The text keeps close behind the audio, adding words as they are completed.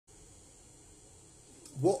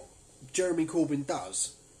what Jeremy Corbyn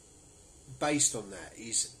does, based on that,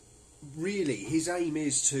 is really his aim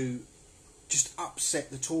is to just upset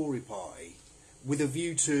the Tory party with a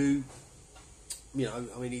view to, you know,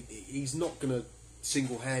 I mean, he's not going to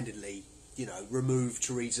single-handedly, you know, remove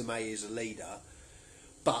Theresa May as a leader,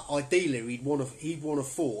 but ideally he'd want to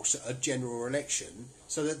force a general election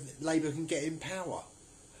so that Labour can get in power.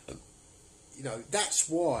 You know, that's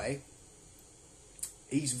why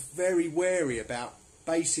he's very wary about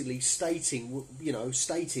basically stating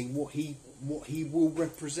what he will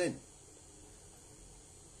represent.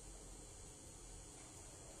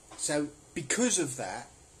 So because of that,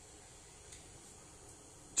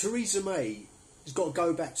 Theresa May has got to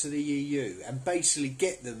go back to the EU and basically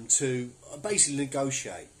get them to basically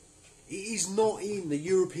negotiate. It is not in the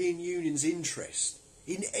European Union's interest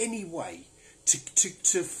in any way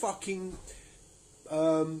to fucking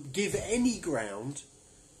give any ground,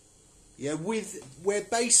 yeah, where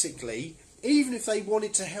basically, even if they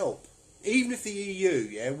wanted to help, even if the EU,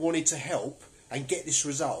 yeah, wanted to help and get this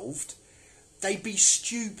resolved, they'd be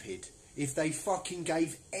stupid if they fucking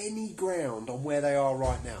gave any ground on where they are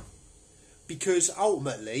right now. Because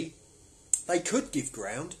ultimately, they could give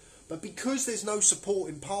ground, but because there's no support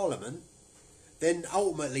in Parliament, then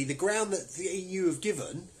ultimately the ground that the EU have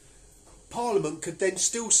given, Parliament could then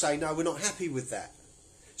still say, no, we're not happy with that.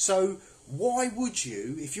 So why would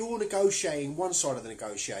you, if you're negotiating one side of the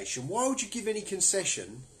negotiation, why would you give any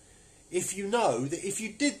concession if you know that if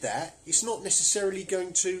you did that, it's not necessarily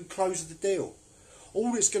going to close the deal?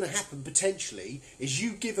 All that's going to happen potentially is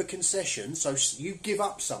you give a concession, so you give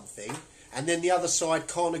up something, and then the other side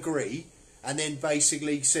can't agree, and then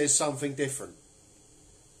basically says something different.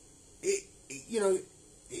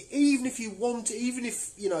 Even if you want, even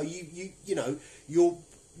if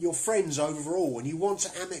you're friends overall, and you want to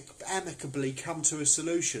amicably come to a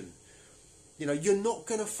solution, you know, you're not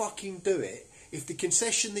going to fucking do it if the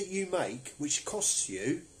concession that you make, which costs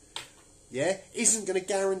you, yeah, isn't going to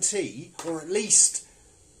guarantee, or at least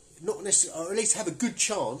not necessarily, or at least have a good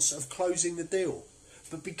chance of closing the deal.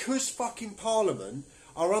 But because fucking Parliament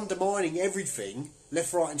are undermining everything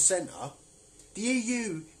left, right, and centre, the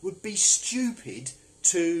EU would be stupid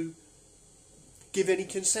to give any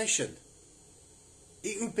concession.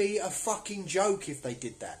 It would be a fucking joke if they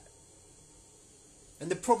did that. And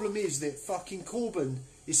the problem is that fucking Corbyn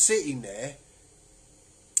is sitting there.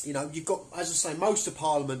 You know, you've got, as I say, most of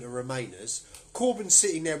Parliament are Remainers. Corbyn's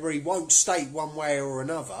sitting there where he won't state one way or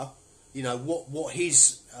another, you know, what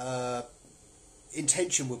his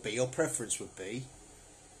intention would be or preference would be.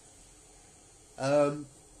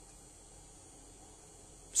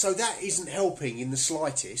 So that isn't helping in the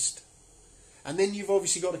slightest. And then you've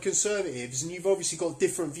obviously got the Conservatives, and you've obviously got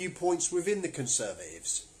different viewpoints within the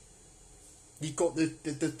Conservatives. You've got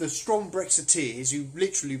the strong Brexiteers who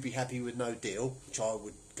literally would be happy with no deal, which I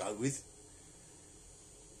would go with.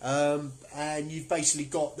 And you've basically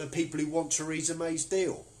got the people who want Theresa May's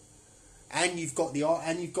deal, and you've got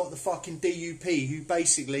the fucking DUP who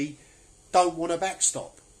basically don't want a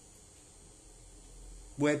backstop,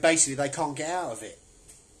 where basically they can't get out of it.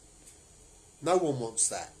 No one wants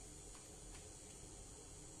that.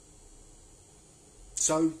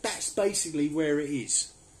 So that's basically where it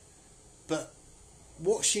is. But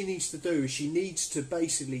what she needs to do is she needs to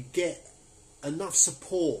basically get enough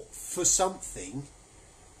support for something,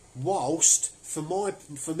 whilst,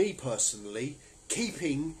 for me personally,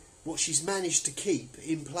 keeping what she's managed to keep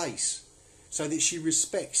in place, so that she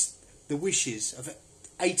respects the wishes of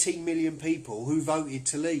 18 million people who voted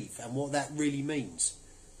to leave and what that really means.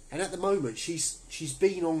 And at the moment, she's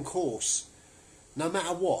been on course. No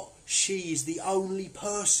matter what, she is the only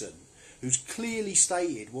person who's clearly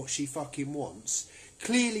stated what she fucking wants,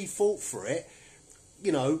 clearly fought for it,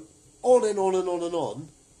 you know, on and on and on and on.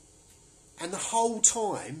 And the whole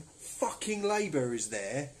time, fucking Labour is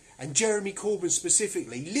there, and Jeremy Corbyn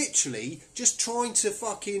specifically, literally just trying to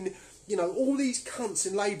fucking, you know, all these cunts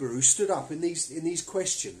in Labour who stood up in these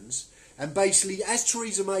questions, and basically, as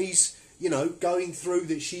Theresa May's, you know, going through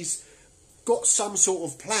that she's got some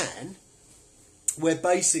sort of plan where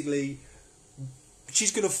basically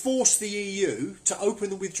she's going to force the EU to open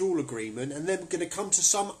the withdrawal agreement, and then we're going to come to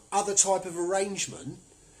some other type of arrangement,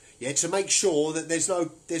 yeah, to make sure that there's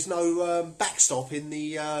no backstop in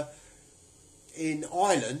the in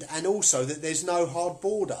Ireland, and also that there's no hard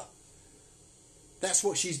border. That's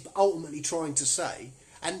what she's ultimately trying to say.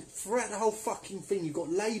 And throughout the whole fucking thing, you've got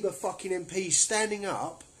Labour fucking MPs standing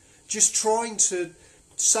up, just trying to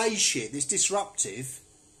say shit that's disruptive,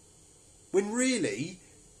 when really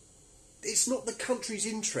it's not the country's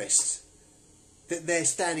interest that they're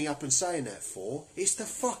standing up and saying that for. It's the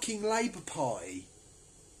fucking Labour Party.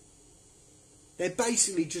 They're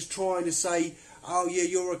basically just trying to say, oh yeah,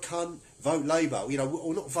 you're a cunt, vote Labour. You know,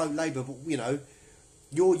 or not vote Labour, but, you know,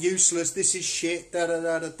 you're useless, this is shit,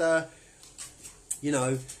 da-da-da-da-da. You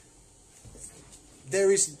know,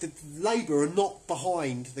 the Labour are not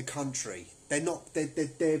behind the country. They're not,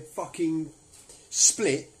 they're fucking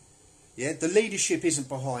split. Yeah, the leadership isn't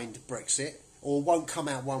behind Brexit, or won't come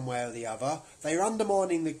out one way or the other. They're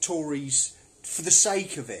undermining the Tories for the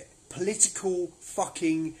sake of it. Politically,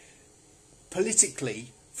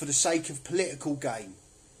 for the sake of political gain.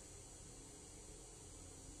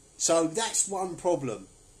 So that's one problem.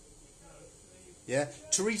 Yeah,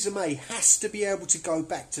 Theresa May has to be able to go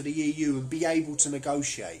back to the EU and be able to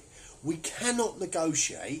negotiate. We cannot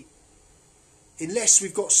negotiate unless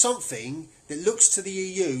we've got something that looks to the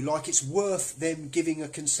EU like it's worth them giving a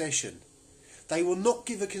concession. They will not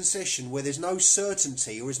give a concession where there's no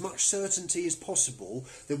certainty, or as much certainty as possible,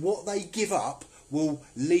 that what they give up will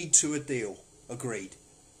lead to a deal. Agreed.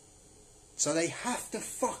 So they have to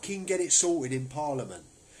fucking get it sorted in Parliament.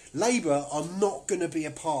 Labour are not going to be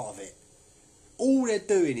a part of it. All they're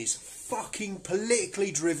doing is fucking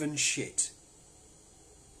politically driven shit.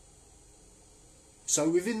 So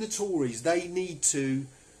within the Tories, they need to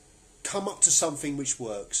come up to something which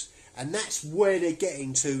works. And that's where they're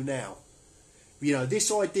getting to now. You know,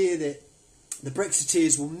 this idea that the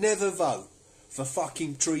Brexiteers will never vote for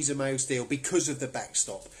fucking Theresa May's deal because of the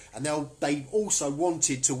backstop. And they also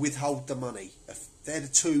wanted to withhold the money. They're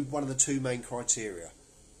one of the two main criteria.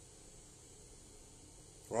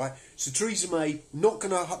 Right? So Theresa May not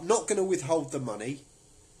gonna withhold the money.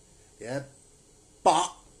 Yeah.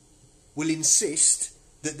 But will insist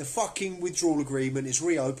that the fucking withdrawal agreement is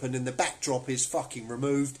reopened and the backdrop is fucking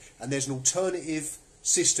removed, and there's an alternative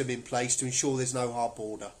system in place to ensure there's no hard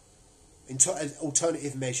border.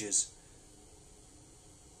 Alternative measures.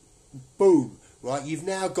 Boom. Right, you've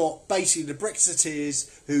now got basically the Brexiteers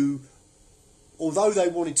who, although they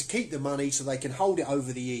wanted to keep the money so they can hold it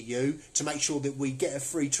over the EU to make sure that we get a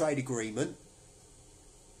free trade agreement.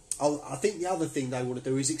 I think the other thing they want to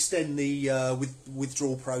do is extend the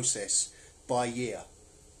withdrawal process by a year.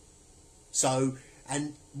 So,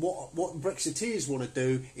 and what Brexiteers want to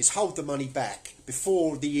do is hold the money back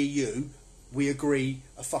before the EU we agree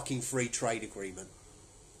a fucking free trade agreement.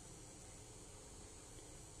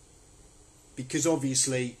 Because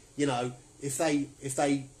obviously, you know, if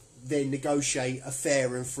they then negotiate a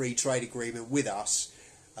fair and free trade agreement with us,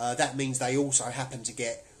 that means they also happen to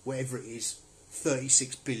get whatever it is,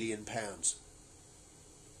 £36 billion.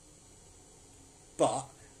 But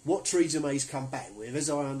what Theresa May's come back with, as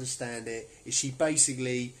I understand it, is she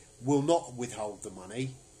basically will not withhold the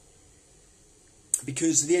money.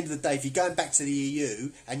 Because at the end of the day, if you're going back to the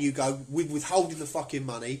EU and you go, we're withholding the fucking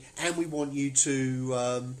money and we want you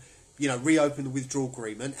to you know, reopen the withdrawal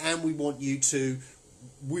agreement, and we want you to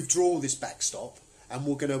withdraw this backstop, and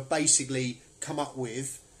we're going to basically come up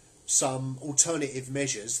with some alternative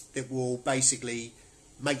measures that will basically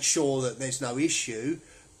make sure that there's no issue,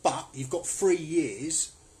 but you've got 3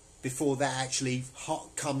 years before that actually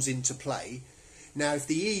comes into play. Now, if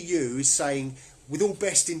the EU is saying, with all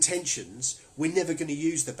best intentions, we're never going to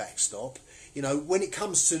use the backstop, you know, when it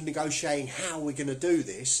comes to negotiating how we're going to do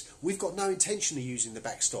this, we've got no intention of using the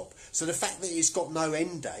backstop. So the fact that it's got no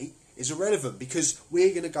end date is irrelevant, because we're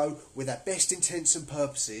going to go with our best intents and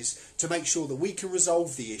purposes to make sure that we can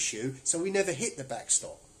resolve the issue so we never hit the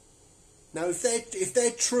backstop. Now, if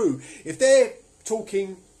they're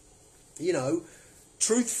talking, you know,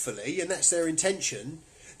 truthfully, and that's their intention,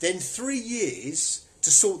 then 3 years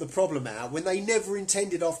to sort the problem out when they never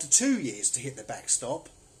intended after 2 years to hit the backstop.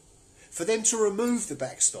 For them to remove the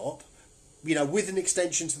backstop, you know, with an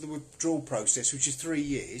extension to the withdrawal process, which is 3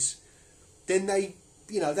 years, then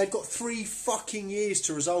they've got 3 fucking years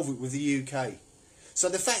to resolve it with the UK. So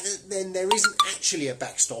the fact that then there isn't actually a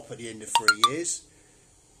backstop at the end of 3 years,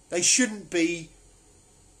 they shouldn't be.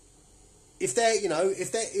 If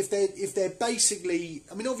they're basically,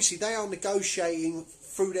 I mean, obviously they are negotiating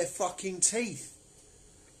through their fucking teeth,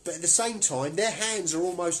 but at the same time their hands are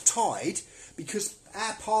almost tied, because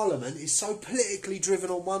our Parliament is so politically driven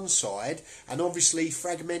on one side and obviously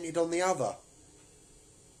fragmented on the other.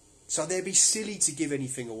 So they'd be silly to give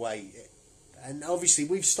anything away. And obviously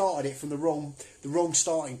we've started it from the wrong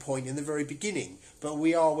starting point in the very beginning, but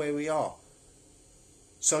we are where we are.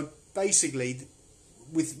 So basically,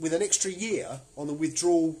 with an extra year on the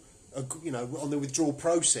withdrawal, on the withdrawal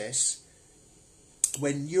process,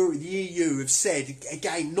 when the EU have said,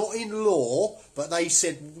 again, not in law, but they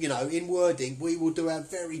said, you know, in wording, we will do our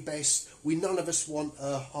very best. None of us want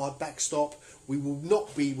a hard backstop. We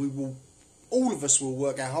will all of us will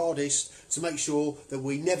work our hardest to make sure that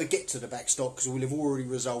we never get to the backstop because we'll have already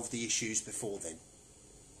resolved the issues before then.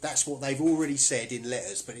 That's what they've already said in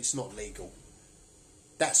letters, but it's not legal.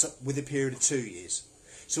 That's with a period of 2 years.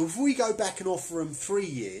 So if we go back and offer them 3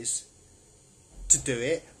 years to do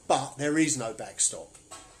it, but there is no backstop,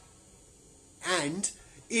 and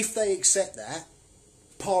if they accept that,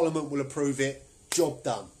 Parliament will approve it, job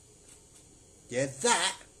done. Yeah,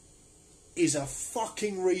 that is a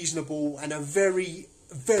fucking reasonable and a very,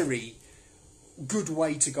 very good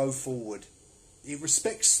way to go forward. It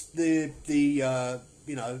respects the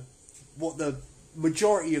you know, what the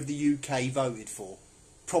majority of the UK voted for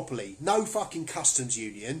properly. No fucking customs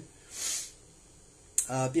union.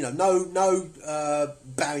 You know, no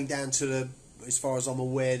bowing down to the, as far as I'm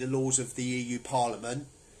aware, the laws of the EU Parliament.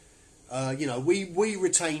 You know, we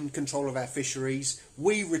retain control of our fisheries.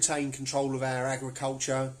 We retain control of our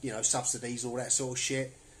agriculture. You know, subsidies, all that sort of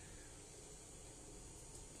shit.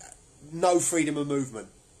 No freedom of movement.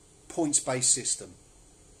 Points-based system.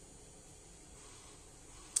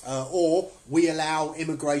 Or we allow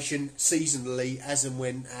immigration seasonally as and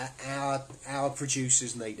when our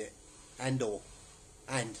producers need it. And.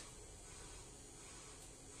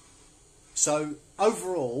 So,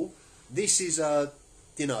 overall, this is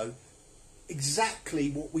you know, exactly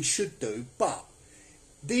what we should do, but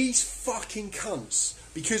these fucking cunts,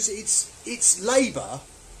 because it's Labour,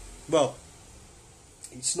 well,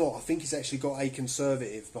 it's not, I think it's actually got a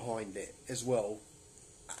Conservative behind it as well,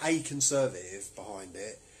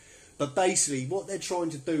 but basically what they're trying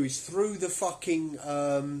to do is through the fucking,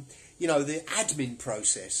 you know, the admin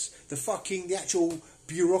process, the actual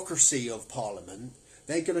bureaucracy of Parliament,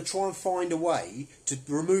 they're going to try and find a way to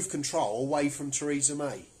remove control away from Theresa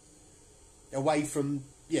May. Away from,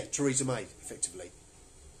 Theresa May, effectively.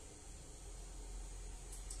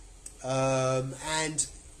 And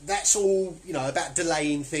that's all, you know, about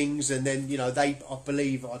delaying things, and then, you know, I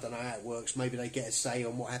believe, I don't know how it works, maybe they get a say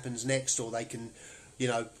on what happens next, or they can, you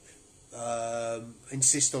know,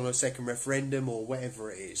 insist on a second referendum, or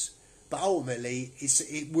whatever it is. But ultimately,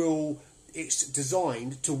 it's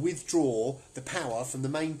designed to withdraw the power from the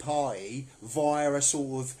main party via a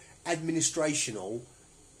sort of administrational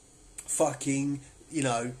fucking, you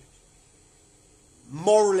know,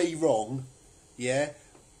 morally wrong,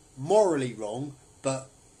 but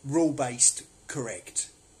rule-based correct,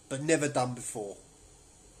 but never done before.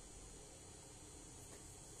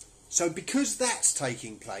 So because that's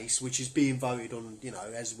taking place, which is being voted on, you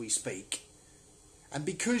know, as we speak, and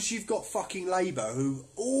because you've got fucking Labour who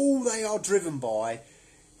all they are driven by,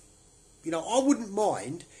 you know, I wouldn't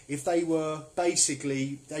mind if they were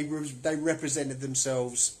basically, they represented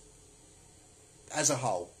themselves as a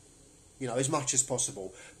whole, you know, as much as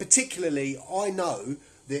possible. Particularly, I know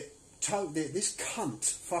that this cunt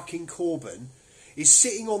fucking Corbyn is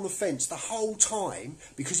sitting on the fence the whole time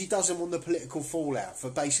because he doesn't want the political fallout for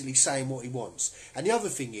basically saying what he wants. And the other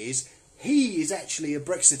thing is, he is actually a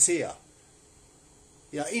Brexiteer.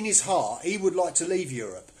 You know, in his heart, he would like to leave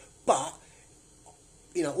Europe. But,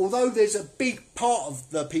 you know, although there's a big part of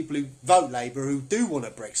the people who vote Labour who do want a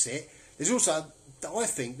Brexit, there's also, I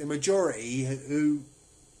think, the majority who,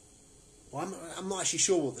 well, I'm not actually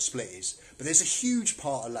sure what the split is, but there's a huge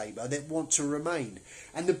part of Labour that want to remain.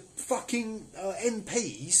 And the fucking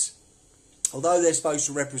MPs, although they're supposed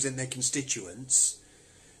to represent their constituents,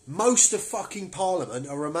 most of fucking Parliament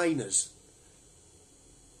are Remainers.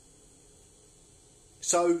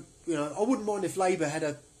 So, you know, I wouldn't mind if Labour had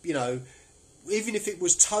a, you know, even if it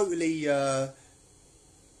was totally, you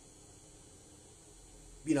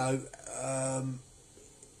know,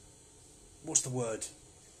 what's the word?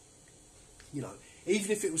 You know, even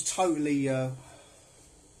if it was totally,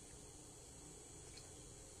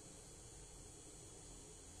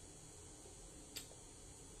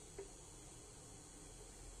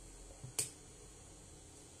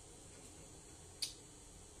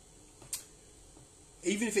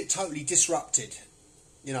 even if it totally disrupted,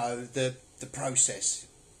 you know, the process,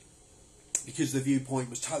 because the viewpoint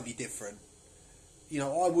was totally different, you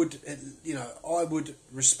know, I would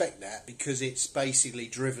respect that because it's basically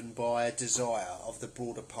driven by a desire of the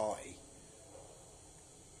broader party.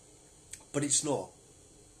 But it's not.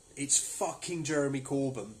 It's fucking Jeremy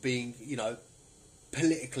Corbyn being, you know,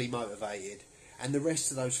 politically motivated, and the rest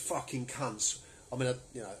of those fucking cunts, I mean,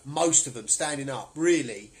 you know, most of them standing up,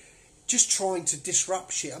 really, just trying to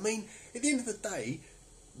disrupt shit. I mean, at the end of the day,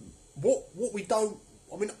 what we don't,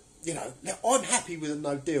 I mean, you know, I'm happy with a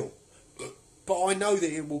no deal, but I know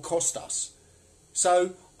that it will cost us.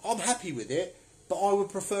 So I'm happy with it, but I would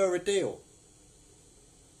prefer a deal.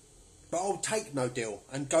 But I'll take no deal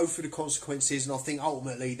and go through the consequences, and I think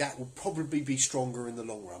ultimately that will probably be stronger in the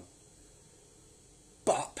long run.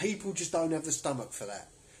 But people just don't have the stomach for that.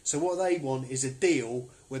 So what they want is a deal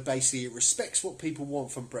where basically it respects what people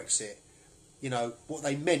want from Brexit, you know, what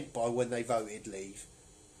they meant by when they voted leave.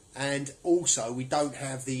 And also we don't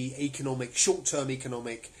have the short-term,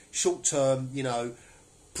 you know,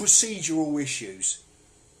 procedural issues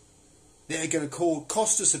that are going to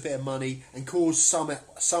cost us a bit of money and cause some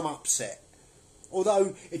upset.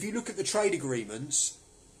 Although, if you look at the trade agreements,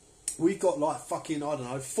 we've got like fucking, I don't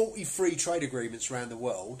know, 43 trade agreements around the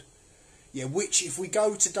world. Yeah, which if we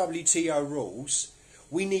go to WTO rules,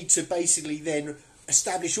 we need to basically then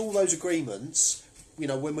establish all those agreements. You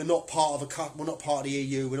know, when we're not part of the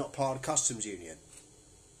EU, we're not part of the customs union.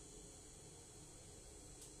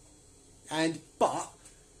 But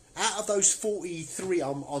out of those 43,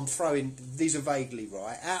 I'm throwing, these are vaguely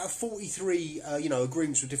right. Out of 43, you know,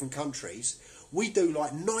 agreements with different countries, we do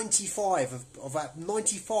like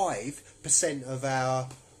 95% of our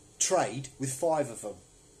trade with 5 of them.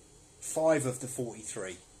 5 of the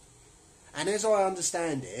 43. And as I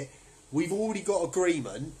understand it, we've already got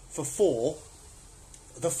agreement for 4.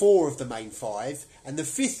 The 4 of the main 5, and the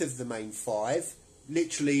 5th of the main 5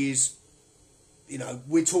 literally is, you know,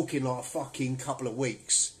 we're talking like a fucking couple of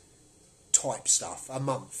weeks type stuff, a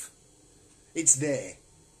month. It's there.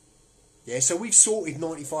 Yeah, so we've sorted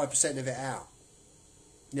 95% of it out.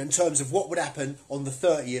 You know, in terms of what would happen on the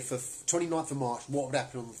 29th of March, what would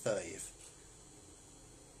happen on the 30th.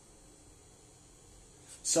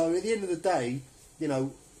 So at the end of the day, you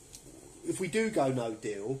know, if we do go no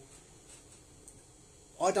deal,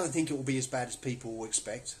 I don't think it will be as bad as people will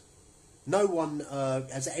expect. No one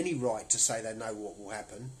has any right to say they know what will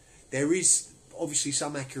happen. There is obviously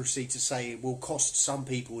some accuracy to say it will cost some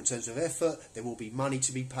people in terms of effort. There will be money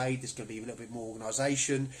to be paid. There's going to be a little bit more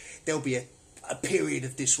organisation. There'll be a period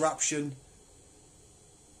of disruption.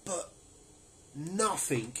 But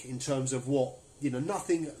nothing in terms of what, you know,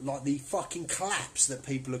 nothing like the fucking collapse that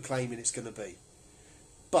people are claiming it's going to be.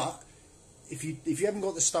 But if you haven't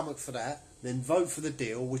got the stomach for that, then vote for the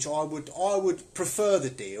deal, which I would prefer the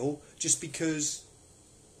deal, just because,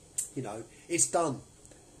 you know, it's done,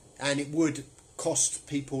 and it would cost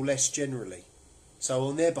people less generally. So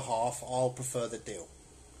on their behalf, I'll prefer the deal.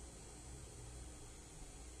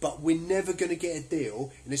 But we're never going to get a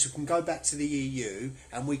deal unless we can go back to the EU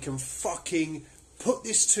and we can fucking put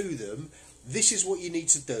this to them. This is what you need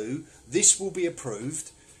to do. This will be approved,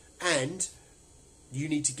 and you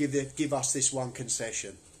need to give us this one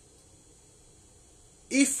concession.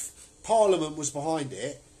 If Parliament was behind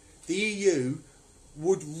it, the EU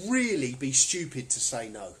would really be stupid to say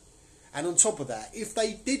no. And on top of that, if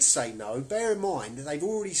they did say no, bear in mind that they've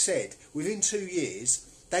already said within 2 years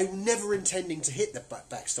they were never intending to hit the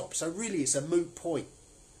backstop. So really it's a moot point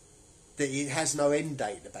that it has no end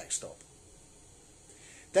date, the backstop.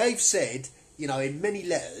 They've said, you know, in many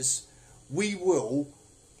letters, we will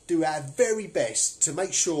do our very best to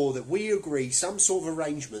make sure that we agree some sort of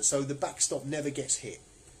arrangement so the backstop never gets hit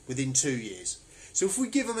within 2 years. So if we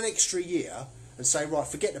give them an extra year and say, right,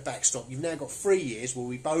 forget the backstop, you've now got 3 years where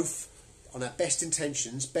we both, on our best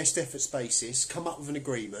intentions, best efforts basis, come up with an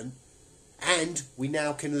agreement, and we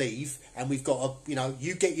now can leave, and we've got a, you know,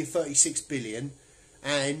 you get your 36 billion,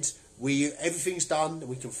 and everything's done, and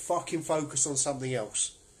we can fucking focus on something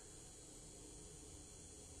else.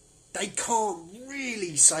 They can't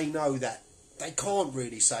really say no. They can't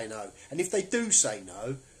really say no. And if they do say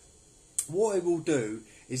no, what it will do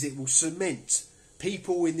is it will cement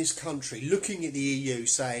people in this country looking at the EU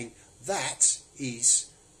saying that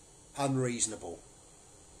is unreasonable.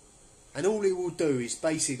 And all it will do is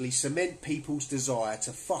basically cement people's desire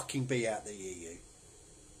to fucking be out the EU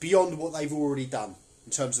beyond what they've already done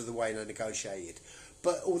in terms of the way they negotiated.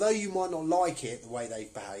 But although you might not like it, the way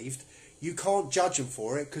they've behaved, you can't judge them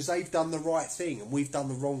for it because they've done the right thing and we've done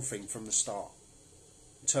the wrong thing from the start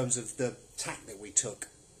in terms of the tack that we took.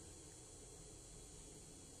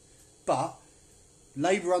 But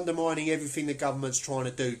Labour undermining everything the government's trying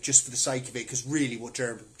to do just for the sake of it, because really what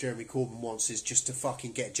Jeremy Corbyn wants is just to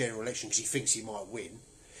fucking get a general election because he thinks he might win.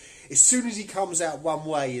 As soon as he comes out one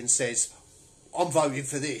way and says, I'm voting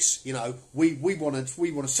for this, you know, we want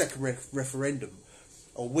a second referendum,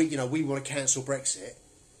 or we want to cancel Brexit,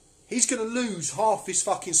 he's going to lose half his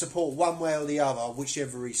fucking support one way or the other,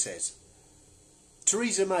 whichever he says.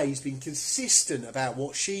 Theresa May's been consistent about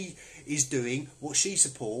what she is doing, what she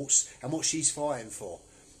supports, and what she's fighting for.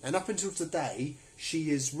 And up until today, she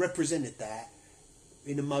has represented that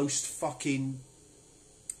in the most fucking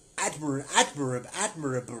admirably.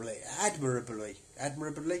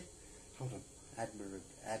 Hold on,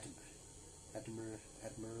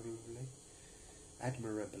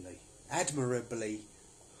 admirably,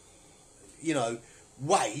 you know,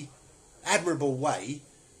 admirable way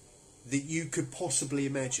that you could possibly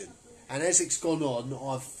imagine. And as it's gone on,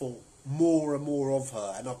 I've thought more and more of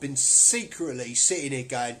her, and I've been secretly sitting here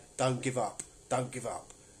going, don't give up,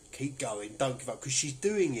 keep going, don't give up, because she's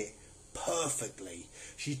doing it perfectly.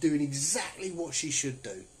 She's doing exactly what she should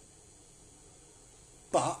do.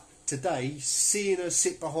 But today, seeing her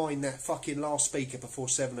sit behind that fucking last speaker before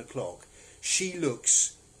 7 o'clock, she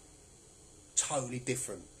looks totally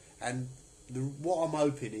different. And what I'm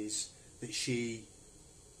hoping is that she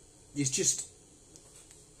is just,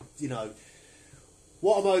 you know,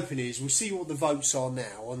 what I'm hoping is we'll see what the votes are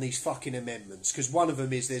now on these fucking amendments, because one of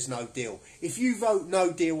them is there's no deal. If you vote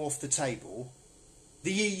no deal off the table,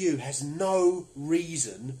 the EU has no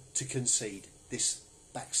reason to concede this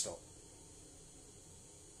backstop.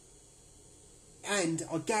 And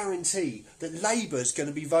I guarantee that Labour's going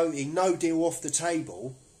to be voting no deal off the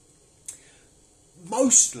table,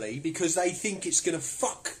 mostly because they think it's going to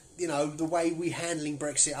fuck, you know, the way we're handling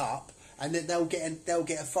Brexit up, and that they'll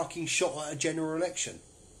get a fucking shot at a general election.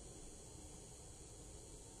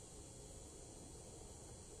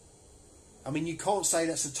 I mean, you can't say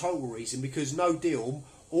that's a total reason, because no deal,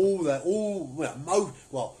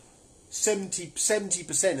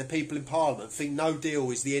 70% of people in Parliament think no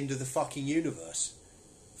deal is the end of the fucking universe.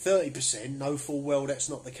 30% know full well that's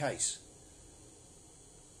not the case.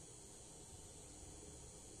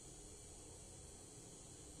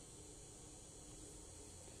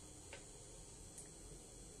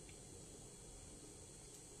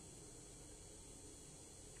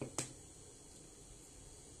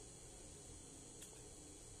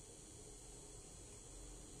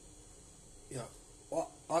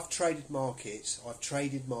 I've traded markets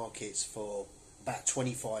for about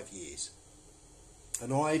 25 years.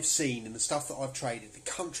 And I've seen, in the stuff that I've traded, the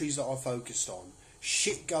countries that I've focused on,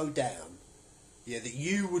 shit go down. Yeah, that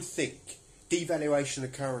you would think, devaluation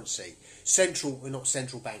of currency, not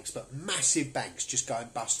central banks, but massive banks just going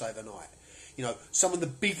bust overnight. You know, some of the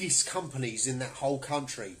biggest companies in that whole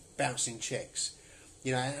country bouncing checks.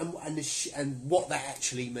 You know, and what that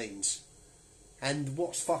actually means. And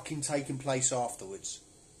what's fucking taking place afterwards.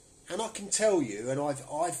 And I can tell you, and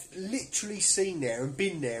I've literally seen there and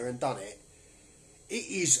been there and done it, it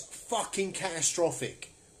is fucking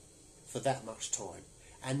catastrophic for that much time.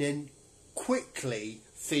 And then quickly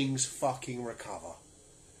things fucking recover.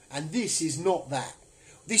 And this is not that.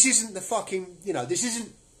 This isn't the fucking, you know, this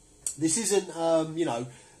isn't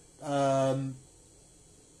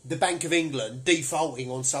the Bank of England defaulting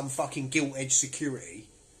on some fucking gilt-edged security.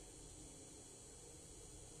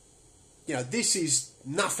 You know, this is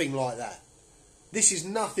nothing like that. This is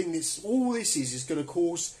nothing. All this is going to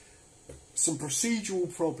cause some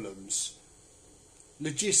procedural problems,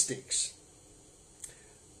 logistics,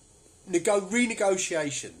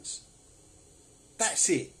 renegotiations. That's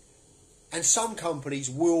it. And some companies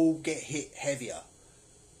will get hit heavier.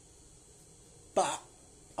 But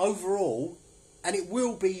overall, and it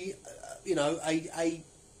will be, a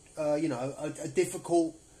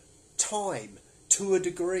difficult time to a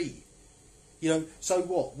degree. You know, so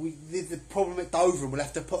what? The problem at Dover, we'll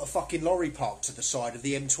have to put a fucking lorry park to the side of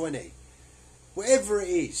the M20. Whatever it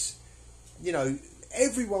is, you know,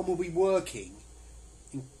 everyone will be working,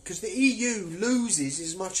 because the EU loses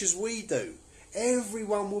as much as we do.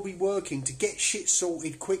 Everyone will be working to get shit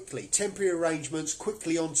sorted quickly. Temporary arrangements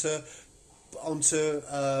quickly onto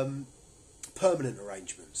permanent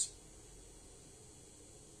arrangements.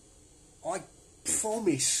 I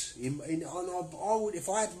promise, I would, if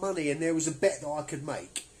I had money and there was a bet that I could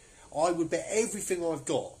make, I would bet everything I've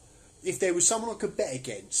got. If there was someone I could bet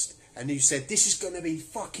against, and you said this is going to be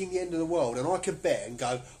fucking the end of the world, and I could bet and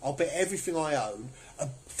go, I'll bet everything I own, a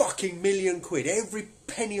fucking £1,000,000, every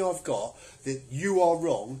penny I've got, that you are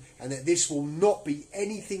wrong, and that this will not be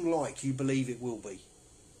anything like you believe it will be.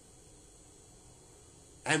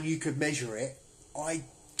 And you could measure it, I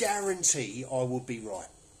guarantee I would be right.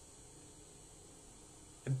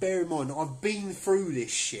 And bear in mind, I've been through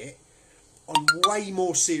this shit on way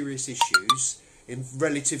more serious issues in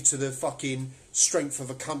relative to the fucking strength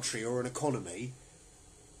of a country or an economy.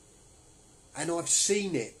 And I've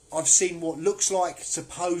seen it. I've seen what looks like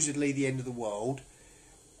supposedly the end of the world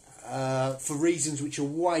for reasons which are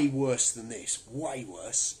way worse than this. Way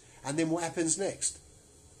worse. And then what happens next?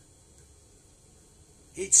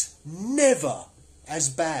 It's never as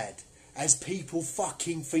bad as people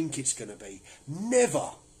fucking think it's going to be. Never.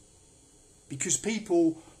 Because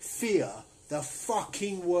people fear the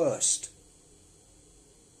fucking worst.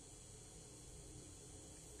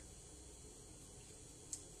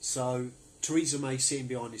 So, Theresa May sitting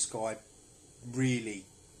behind this guy really,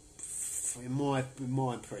 in my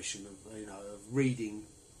impression of, of reading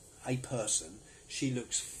a person, she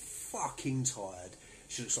looks fucking tired.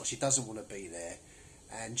 She looks like she doesn't want to be there,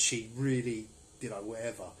 and she really,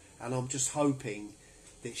 whatever. And I'm just hoping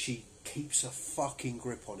that she keeps a fucking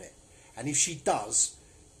grip on it. And if she does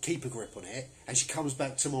keep a grip on it, and she comes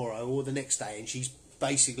back tomorrow or the next day, and she's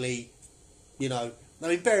basically,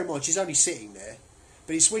 bear in mind she's only sitting there,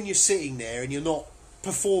 but it's when you're sitting there and you're not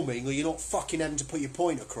performing or you're not fucking having to put your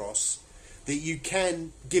point across that you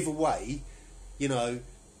can give away,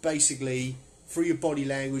 basically through your body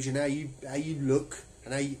language and how you look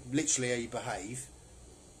and how you behave,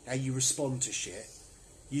 how you respond to shit,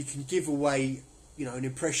 you can give away, an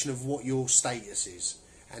impression of what your status is.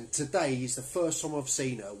 And today is the first time I've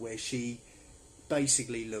seen her where she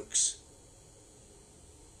basically looks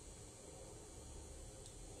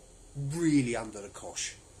really under the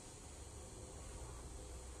cosh.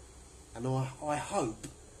 And I hope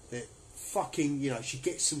that fucking, she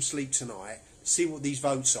gets some sleep tonight, see what these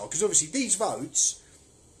votes are. Because obviously these votes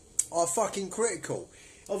are fucking critical.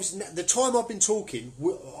 Obviously, the time I've been talking,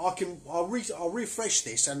 I'll refresh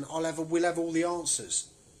this and we'll have all the answers.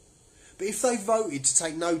 But if they voted to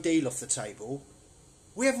take no deal off the table,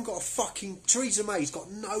 we haven't got a fucking... Theresa May's got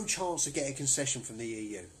no chance of getting a concession from the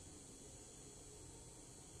EU.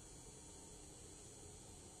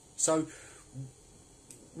 So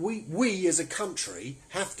we as a country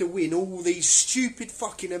have to win all these stupid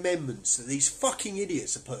fucking amendments that these fucking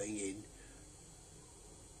idiots are putting in,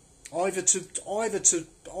 either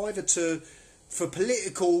to for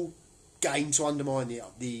political gain to undermine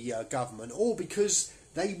the government, or because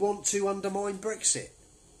they want to undermine Brexit.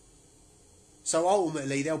 So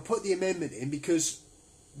ultimately they'll put the amendment in because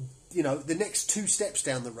the next 2 steps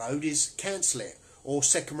down the road is cancel it or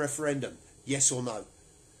second referendum, yes or no.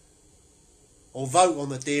 Or vote on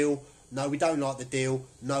the deal, no, we don't like the deal,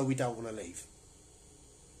 no, we don't want to leave.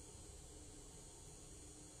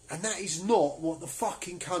 And that is not what the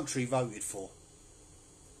fucking country voted for.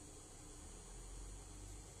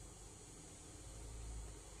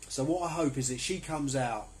 So what I hope is that she comes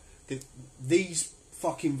out, that these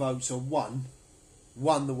fucking votes are won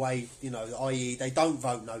the way, i.e. they don't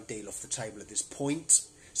vote no deal off the table at this point.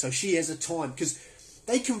 So she has a time, because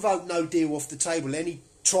they can vote no deal off the table any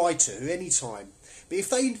time. But if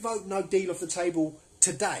they vote no deal off the table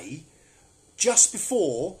today, just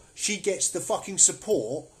before she gets the fucking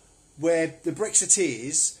support where the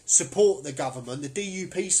Brexiteers support the government, the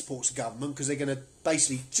DUP supports the government because they're going to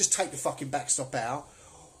basically just take the fucking backstop out,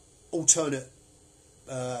 alternate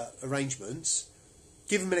arrangements,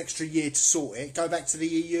 give them an extra year to sort it, go back to the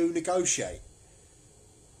EU, negotiate.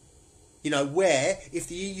 Where, if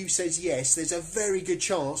the EU says yes, there's a very good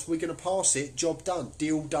chance we're going to pass it, job done,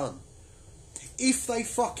 deal done. If they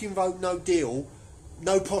fucking vote no deal,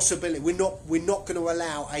 no possibility, we're not going to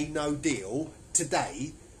allow a no deal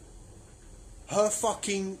today, her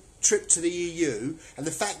fucking trip to the EU and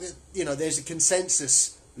the fact that, there's a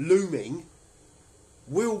consensus looming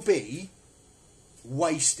will be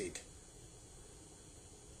wasted.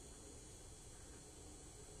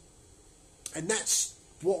 And that's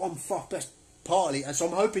what that's partly, and so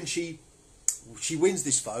I'm hoping she wins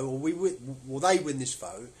this vote, or they win this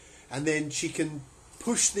vote, and then she can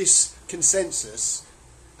push this consensus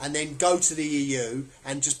and then go to the EU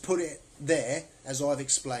and just put it there, as I've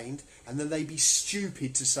explained, and then they'd be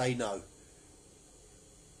stupid to say no.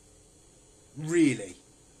 Really.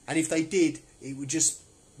 And if they did, it would just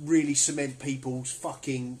really cement people's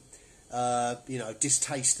fucking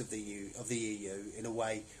distaste of the EU in a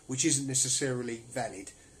way which isn't necessarily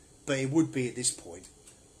valid, but it would be at this point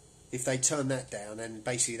if they turn that down and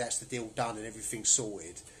basically that's the deal done and everything's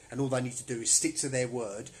sorted, and all they need to do is stick to their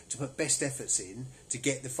word to put best efforts in to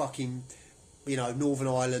get the fucking Northern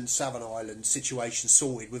Ireland, Southern Ireland situation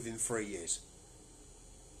sorted within 3 years.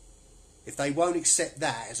 If they won't accept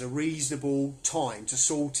that as a reasonable time to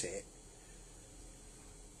sort it,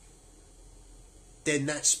 then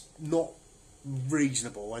that's not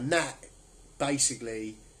reasonable, and that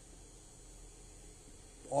basically,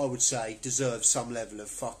 I would say, deserves some level of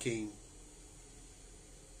fucking,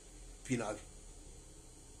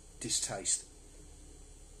 distaste.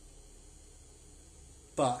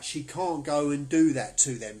 But she can't go and do that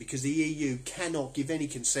to them because the EU cannot give any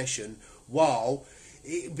concession, while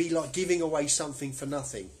it would be like giving away something for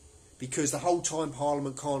nothing. Because the whole time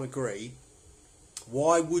Parliament can't agree,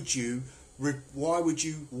 why would you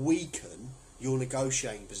weaken your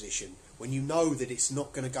negotiating position when you know that it's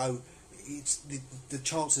not going to go? The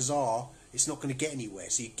chances are it's not going to get anywhere.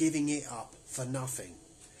 So you're giving it up for nothing.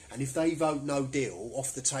 and if they vote no deal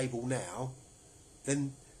off the table now,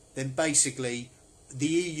 then basically the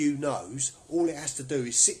EU knows all it has to do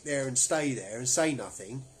is sit there and stay there and say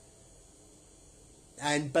nothing,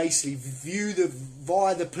 and basically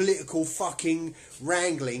via the political fucking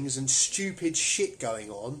wranglings and stupid shit going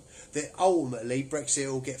on, that ultimately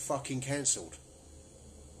Brexit will get fucking cancelled.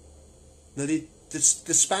 Now the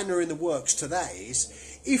spanner in the works to that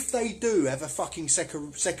is, if they do have a fucking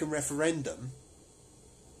second referendum,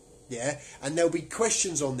 yeah, and there'll be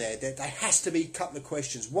questions on there, that there has to be a couple of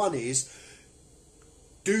questions. One is,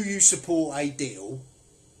 do you support a deal?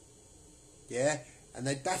 Yeah, and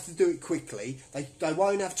they'd have to do it quickly. They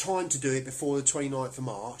won't have time to do it before the 29th of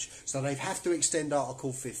March, so they'd have to extend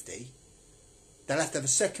Article 50. They'll have to have a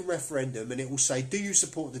second referendum, and it will say, do you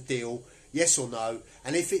support the deal, yes or no?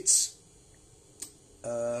 And if it's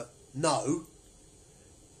no,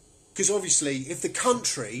 because obviously if the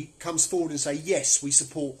country comes forward and say, yes, we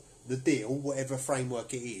support the deal, whatever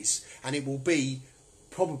framework it is, and it will be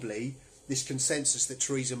probably this consensus that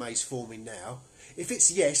Theresa May's forming now, if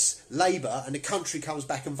it's yes, Labour, and the country comes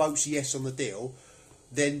back and votes yes on the deal,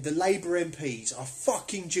 then the Labour MPs are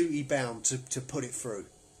fucking duty bound to put it through.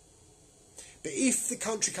 But if the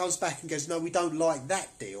country comes back and goes, no, we don't like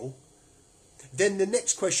that deal, then the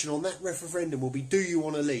next question on that referendum will be, do you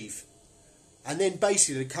want to leave? And then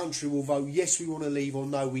basically the country will vote, yes, we want to leave, or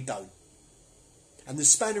no, we don't. And the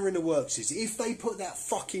spanner in the works is, if they put that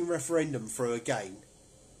fucking referendum through again,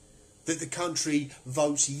 that the country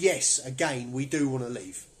votes, yes, again, we do want to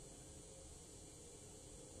leave.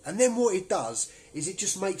 And then what it does is it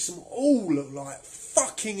just makes them all look like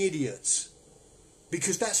fucking idiots.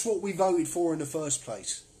 Because that's what we voted for in the first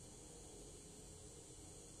place.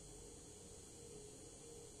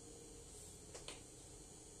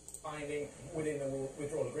 Finding within the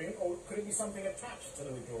withdrawal agreement, or could it be something attached to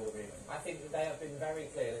the withdrawal agreement? I think that they have been very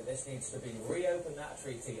clear that this needs to be reopen that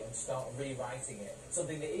treaty and start rewriting it.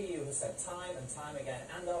 Something the EU has said time and time again,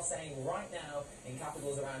 and are saying right now in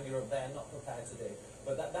capitals around Europe they're not prepared to do.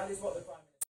 But that is what the Prime Minister